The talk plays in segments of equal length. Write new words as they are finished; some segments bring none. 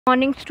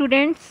Morning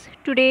students,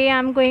 today I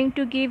am going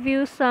to give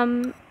you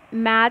some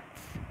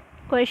maths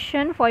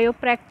question for your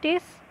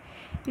practice.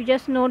 You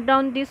just note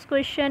down this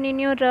question in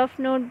your rough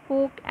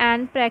notebook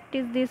and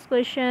practice these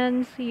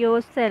questions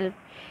yourself.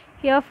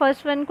 Here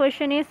first one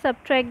question is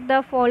subtract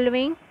the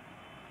following.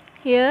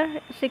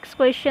 Here 6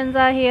 questions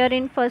are here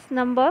in first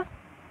number.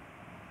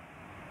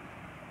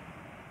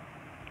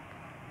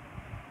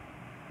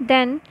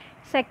 Then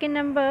second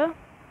number,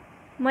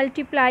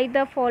 multiply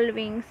the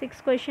following.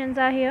 6 questions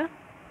are here.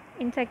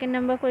 In second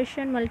number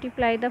question,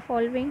 multiply the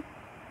following.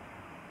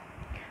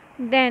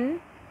 Then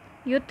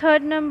your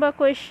third number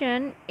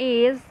question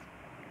is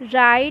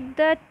write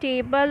the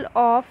table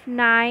of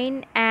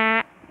 9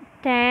 and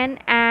 10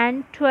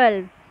 and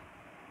 12.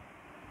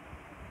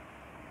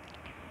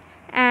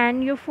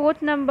 And your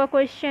fourth number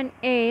question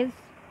is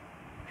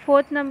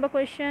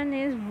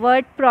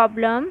word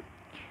problem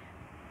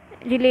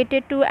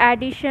related to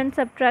addition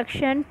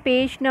subtraction,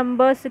 page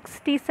number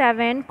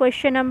 67,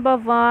 question number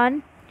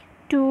 1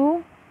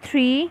 2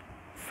 3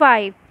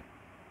 5,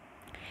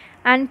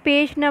 and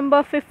page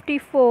number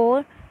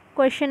 54,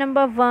 question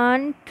number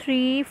 1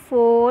 3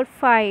 4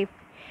 5.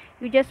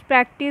 You just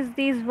practice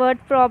these word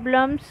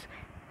problems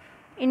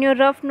in your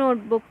rough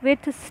notebook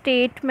with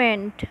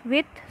statement.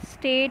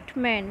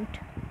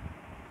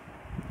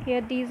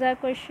 Here these are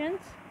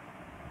questions.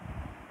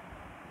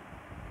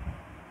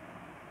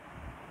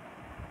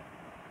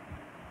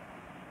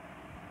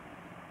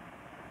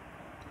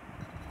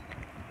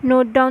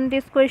 Note down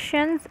these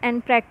questions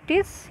and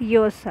practice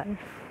yourself.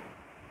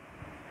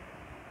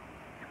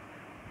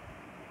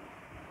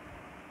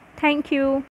 Thank you.